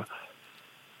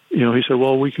 He said,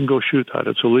 "Well, we can go shoot that.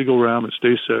 It's a legal ram. It's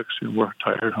day 6. We're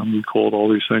tired, hungry, cold, all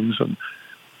these things." And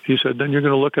he said, "Then you're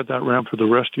going to look at that ram for the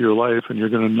rest of your life, and you're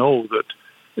going to know that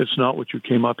it's not what you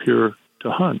came up here to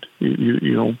hunt.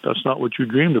 That's not what you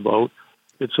dreamed about.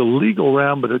 It's a legal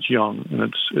ram, but it's young,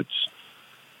 and it's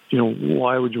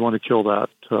why would you want to kill that?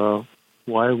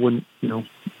 Why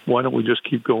don't we just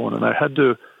keep going?" And I had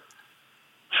to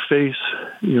face,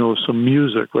 some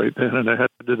music right then, and I had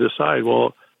to decide,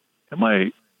 well, am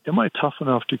I tough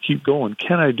enough to keep going?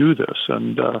 Can I do this?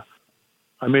 And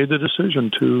I made the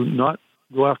decision to not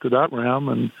go after that ram.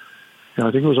 And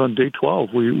I think it was on day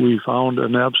 12, we found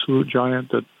an absolute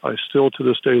giant that I still to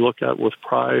this day look at with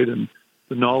pride, and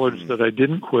the knowledge that I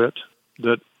didn't quit,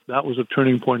 that was a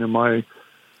turning point in my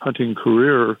hunting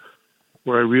career,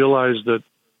 where I realized that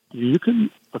you can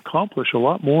accomplish a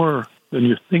lot more than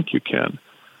you think you can.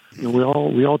 We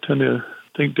all tend to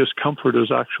think discomfort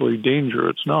is actually danger.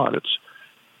 It's not. It's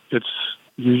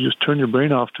you just turn your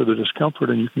brain off to the discomfort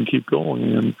and you can keep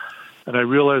going. And I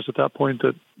realized at that point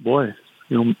that, boy,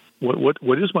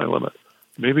 what is my limit?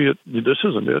 Maybe this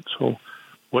isn't it. So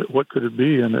what could it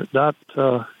be? And that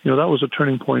was a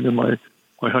turning point in my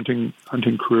hunting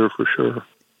career for sure.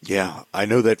 Yeah, I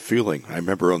know that feeling. I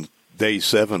remember on day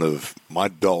 7 of my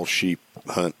Dall sheep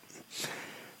hunt,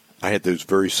 I had those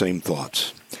very same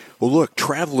thoughts. Well, look,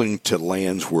 traveling to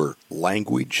lands where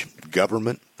language,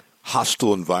 government,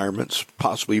 hostile environments,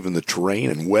 possibly even the terrain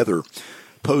and weather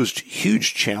posed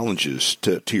huge challenges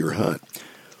to your hunt.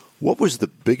 What was the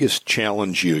biggest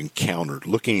challenge you encountered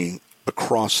looking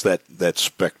across that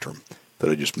spectrum that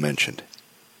I just mentioned?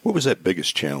 What was that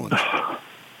biggest challenge?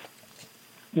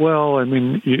 Well, I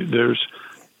mean, there's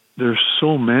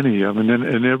so many. I mean,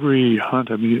 in every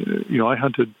hunt, I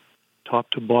hunted top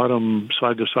to bottom,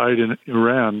 side to side in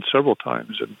Iran several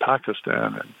times, in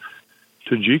Pakistan and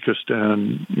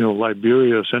Tajikistan,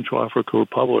 Liberia, Central African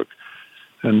Republic,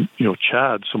 and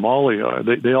Chad, Somalia.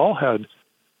 They all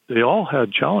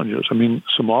had challenges. I mean,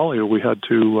 Somalia, we had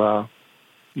to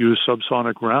use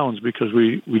subsonic rounds because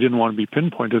we didn't want to be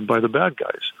pinpointed by the bad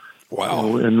guys.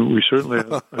 Wow! And we certainly,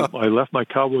 I left my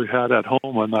cowboy hat at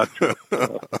home on that trip.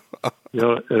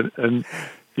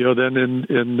 Then in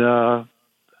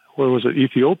where was it?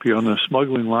 Ethiopia, on the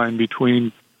smuggling line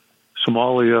between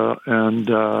Somalia and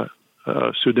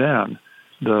Sudan,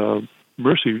 the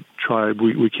Mercy tribe.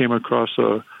 We came across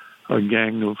a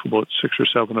gang of about 6 or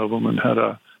 7 of them and had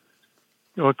a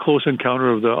close encounter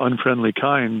of the unfriendly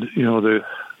kind. The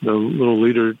little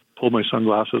leader pulled my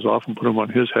sunglasses off and put them on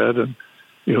his head, and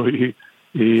you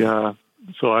either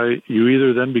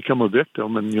then become a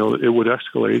victim, and it would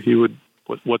escalate. He would,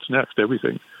 what's next?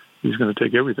 Everything. He's going to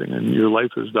take everything, and your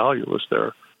life is valueless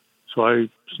there. So I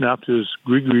snapped his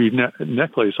gree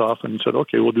necklace off and said,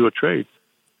 "Okay, we'll do a trade."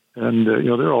 And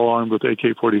they're all armed with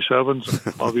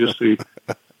AK-47s. Obviously,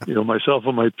 myself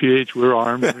and my PH, we're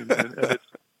armed. And it's,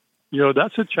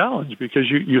 that's a challenge because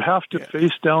you have to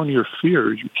face down your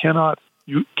fears. You cannot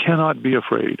be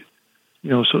afraid.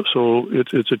 So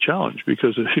it's a challenge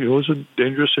because it's a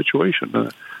dangerous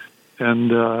situation. In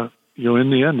the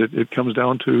end, it comes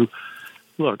down to,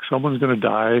 look, someone's going to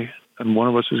die, and one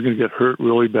of us is going to get hurt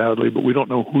really badly, but we don't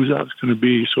know who that's going to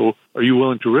be. So are you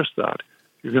willing to risk that?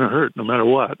 You're going to hurt no matter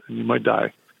what, and you might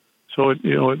die. So it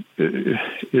was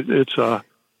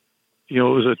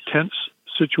a tense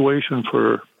situation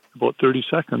for about 30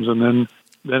 seconds, and then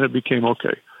it became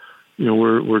okay.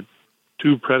 We're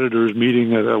two predators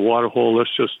meeting at a water hole.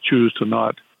 Let's just choose to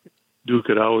not duke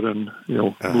it out and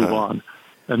move on.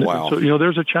 And so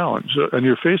there's a challenge, and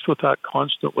you're faced with that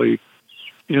constantly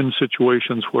in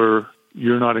situations where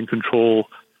you're not in control.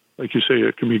 Like you say,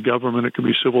 it can be government, it can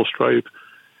be civil strife,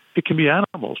 it can be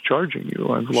animals charging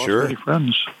you. I've lost many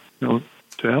friends, to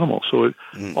animals. So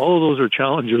all of those are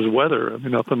challenges. Weather. I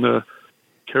mean, up in the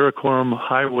Karakoram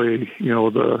Highway,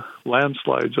 the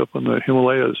landslides up in the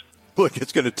Himalayas. Look,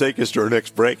 it's going to take us to our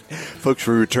next break. Folks,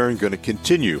 we return, going to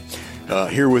continue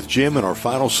here with Jim in our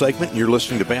final segment. You're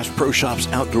listening to Bass Pro Shops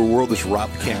Outdoor World. This is Rob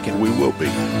Keck, and we will be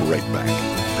right back.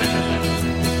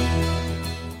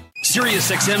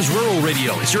 SiriusXM's Rural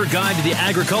Radio is your guide to the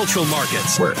agricultural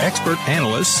markets, where expert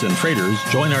analysts and traders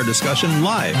join our discussion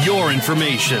live. Your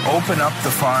information. Open up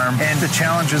the farm and the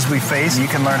challenges we face. You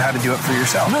can learn how to do it for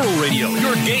yourself. Rural Radio,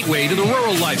 your gateway to the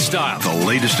rural lifestyle. The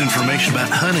latest information about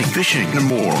hunting, fishing, and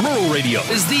more. Rural Radio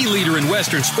is the leader in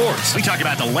Western sports. We talk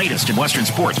about the latest in Western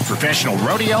sports, professional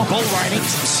rodeo, bull riding.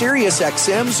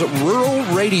 SiriusXM's Rural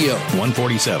Radio.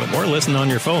 147. Or listen on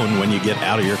your phone when you get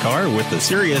out of your car with the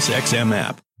SiriusXM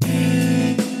app.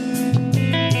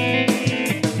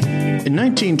 In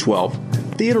 1912,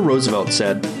 Theodore Roosevelt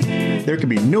said, "There can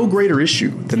be no greater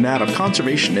issue than that of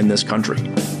conservation in this country."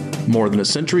 More than a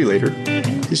century later,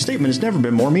 his statement has never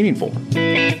been more meaningful.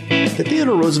 The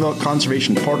Theodore Roosevelt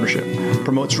Conservation Partnership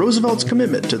promotes Roosevelt's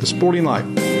commitment to the sporting life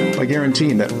by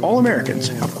guaranteeing that all Americans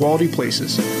have quality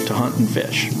places to hunt and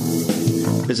fish.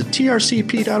 Visit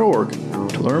trcp.org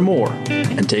to learn more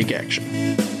and take action.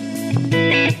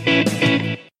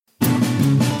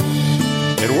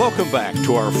 And welcome back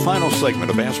to our final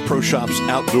segment of Bass Pro Shops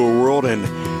Outdoor World, and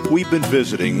we've been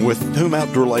visiting with whom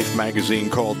Outdoor Life magazine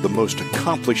called the most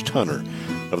accomplished hunter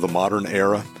of the modern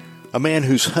era, a man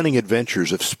whose hunting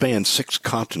adventures have spanned 6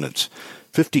 continents,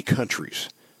 50 countries,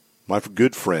 my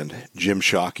good friend, Jim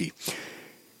Shockey.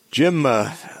 Jim,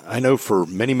 I know for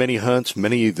many, many hunts,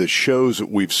 many of the shows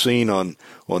that we've seen on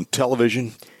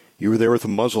television, you were there with a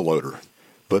muzzleloader.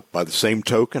 But by the same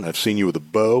token, I've seen you with a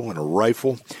bow and a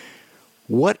rifle.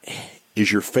 What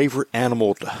is your favorite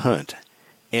animal to hunt,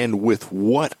 and with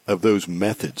what of those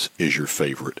methods is your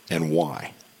favorite, and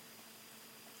why?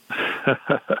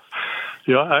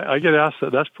 I get asked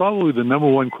that. That's probably the number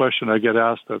one question I get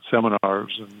asked at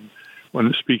seminars and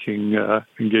when speaking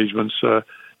engagements.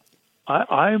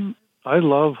 I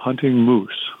love hunting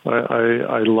moose.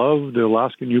 I love the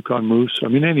Alaskan Yukon moose. I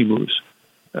mean, any moose.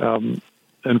 And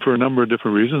for a number of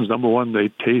different reasons. Number one, they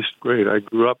taste great. I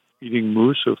grew up eating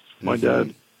moose. If my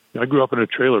dad, I grew up in a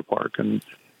trailer park, and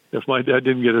if my dad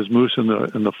didn't get his moose in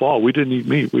the fall, we didn't eat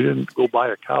meat. We didn't go buy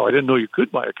a cow. I didn't know you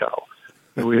could buy a cow.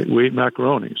 And we ate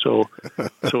macaroni. So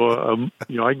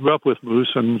I grew up with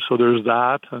moose, and so there's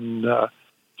that, and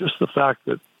just the fact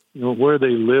that where they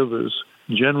live is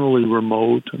generally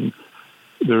remote, and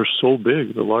they're so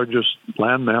big, the largest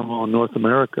land mammal in North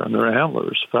America, and they're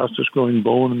antlers, fastest growing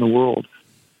bone in the world.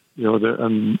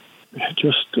 And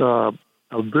just a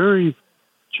very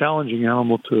challenging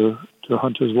animal to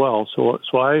hunt as well. So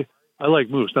I like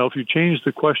moose. Now, if you change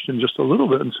the question just a little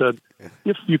bit and said,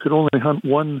 if you could only hunt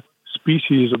one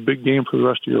species of big game for the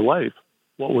rest of your life,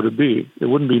 what would it be? It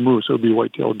wouldn't be moose. It would be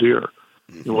white-tailed deer.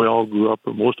 You know, we all grew up,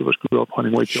 or most of us grew up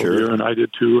hunting white-tailed deer, and I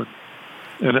did too.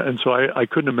 And so I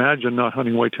couldn't imagine not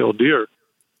hunting white-tailed deer,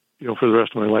 you know, for the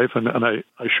rest of my life. And I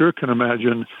sure can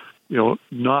imagine, you know,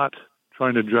 not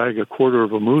trying to drag a quarter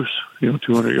of a moose, you know,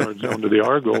 200 yards down to the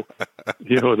Argo.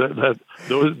 You know,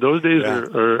 those days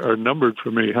are numbered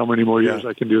for me, how many more years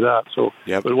I can do that. So,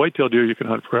 but white-tailed deer you can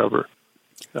hunt forever.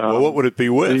 Well, what would it be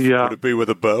with? Would it be with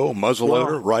a bow,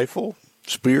 muzzleloader, rifle,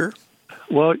 spear?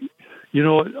 Well, you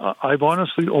know, I've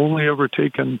honestly only ever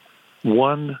taken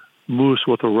one moose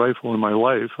with a rifle in my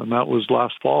life, and that was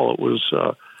last fall. It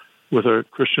was with a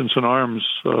Christensen Arms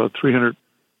 300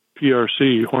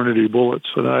 PRC Hornady bullets,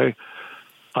 and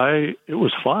it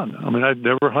was fun. I mean, I'd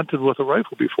never hunted with a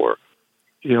rifle before.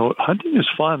 You know, hunting is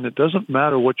fun. It doesn't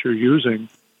matter what you're using,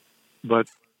 but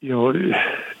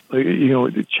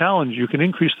the challenge, you can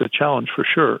increase the challenge for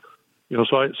sure. You know,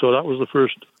 so that was the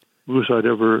first moose I'd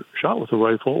ever shot with a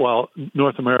rifle. Well,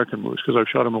 North American moose, because I've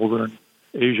shot them over in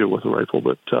Asia with a rifle,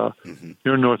 but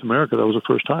here in North America, that was the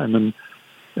first time.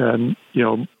 And you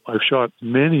know, I've shot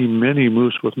many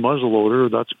moose with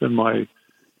muzzleloader. That's been my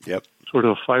sort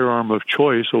of firearm of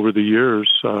choice over the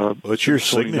years. Well, it's your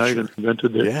Tony signature. Knight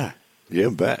invented it. Yeah,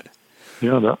 bet.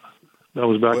 Yeah, that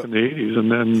was back in the 80s.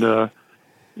 And then,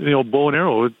 you know, bow and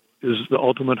arrow is the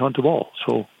ultimate hunt of all.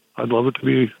 So I'd love it to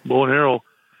be bow and arrow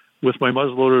with my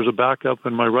muzzleloader as a backup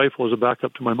and my rifle as a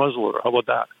backup to my muzzleloader. How about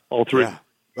that? All three. Yeah.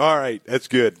 All right, that's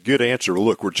good. Good answer.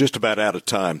 Look, we're just about out of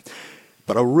time,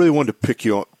 but I really wanted to put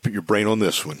your brain on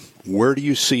this one. Where do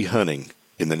you see hunting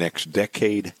in the next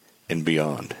decade and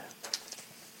beyond?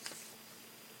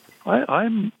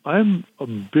 I'm a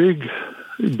big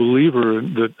believer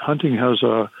that hunting has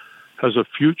a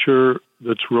future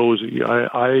that's rosy.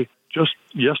 I just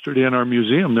yesterday in our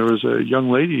museum there was a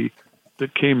young lady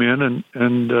that came in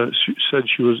and she said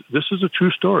this is a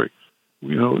true story.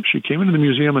 You know, she came into the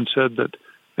museum and said that,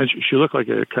 and she looked like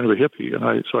a kind of a hippie, and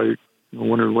I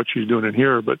wondered what she's doing in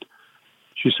here, but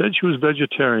she said she was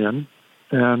vegetarian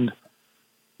and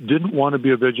didn't want to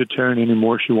be a vegetarian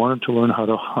anymore. She wanted to learn how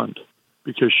to hunt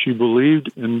because she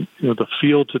believed in, you know, the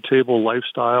field to table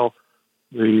lifestyle,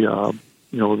 the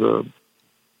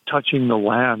touching the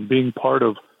land, being part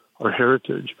of our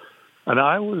heritage. And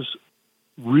I was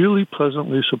really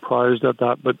pleasantly surprised at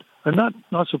that, but I'm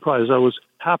not surprised. I was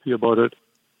happy about it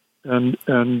and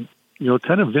you know,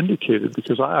 kind of vindicated,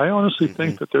 because I honestly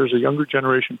think that there's a younger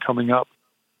generation coming up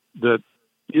that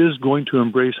is going to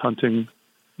embrace hunting.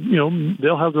 You know,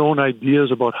 they'll have their own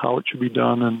ideas about how it should be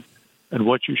done and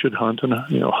what you should hunt, and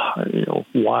you know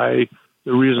why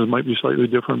the reasons might be slightly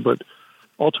different, but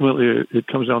ultimately it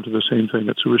comes down to the same thing.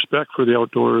 It's a respect for the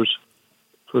outdoors,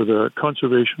 for the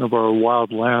conservation of our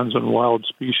wild lands and wild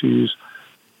species,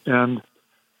 and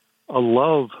a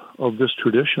love of this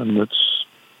tradition that's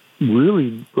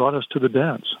really brought us to the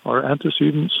dance. Our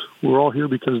antecedents were all here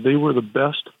because they were the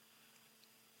best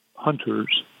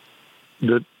hunters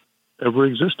that ever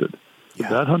existed. The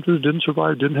bad hunters didn't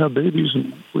survive, didn't have babies,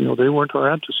 and you know, they weren't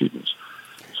our antecedents.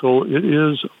 So it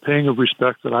is a paying of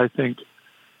respect that I think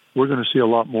we're going to see a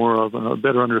lot more of and a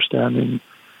better understanding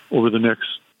over the next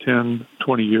 10,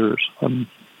 20 years. I'm,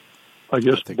 I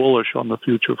guess, bullish on the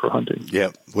future for hunting.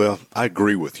 Yeah, well, I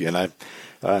agree with you, and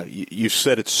you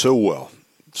said it so well,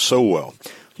 so well.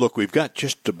 Look, we've got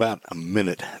just about a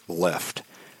minute left.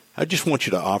 I just want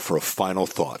you to offer a final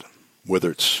thought,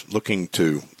 whether it's looking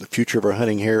to the future of our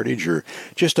hunting heritage or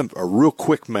just a real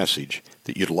quick message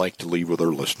that you'd like to leave with our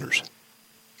listeners.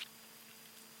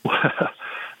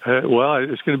 Well,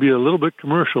 it's going to be a little bit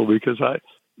commercial because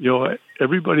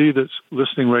everybody that's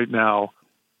listening right now,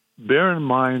 bear in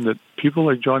mind that people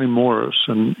like Johnny Morris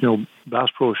and, you know, Bass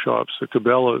Pro Shops, the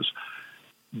Cabela's,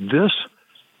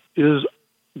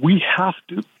 we have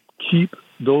to keep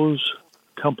those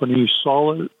companies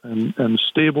solid and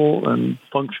stable and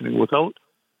functioning. Without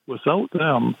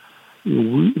them,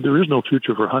 there is no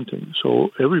future for hunting.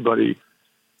 So everybody,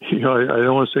 I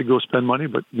don't want to say go spend money,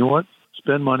 but you know what?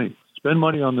 Spend money. Spend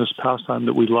money on this pastime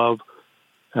that we love,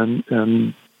 and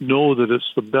know that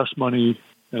it's the best money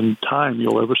and time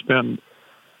you'll ever spend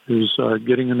is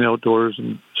getting in the outdoors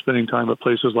and spending time at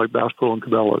places like Bass Pro and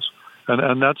Cabela's.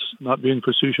 And that's not being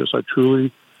facetious. I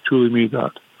truly mean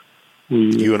that. We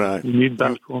need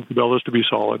Bass Pro and Cabela's to be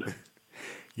solid.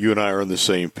 You and I are on the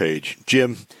same page.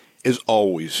 Jim, as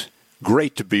always,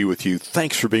 great to be with you.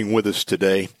 Thanks for being with us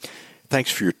today.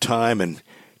 Thanks for your time, and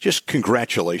just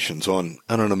congratulations on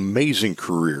an amazing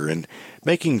career and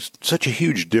making such a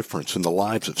huge difference in the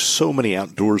lives of so many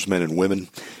outdoorsmen and women,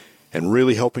 and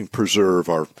really helping preserve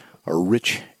our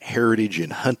rich heritage in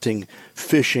hunting,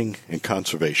 fishing, and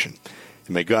conservation.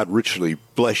 And may God richly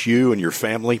bless you and your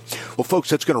family. Well, folks,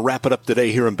 that's going to wrap it up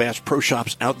today here in Bass Pro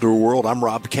Shops Outdoor World. I'm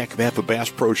Rob Keck, behalf of Bass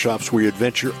Pro Shops, where your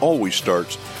adventure always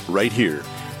starts right here.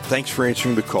 Thanks for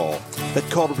answering the call. That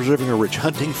call to preserving a rich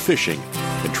hunting, fishing,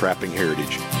 and trapping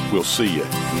heritage. We'll see you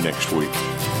next week.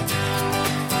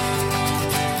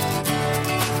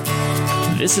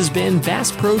 This has been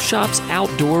Bass Pro Shops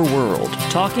Outdoor World,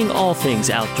 talking all things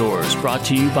outdoors, brought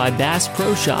to you by Bass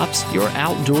Pro Shops, your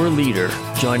outdoor leader.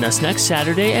 Join us next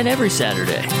Saturday and every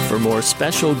Saturday for more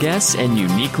special guests and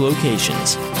unique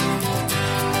locations.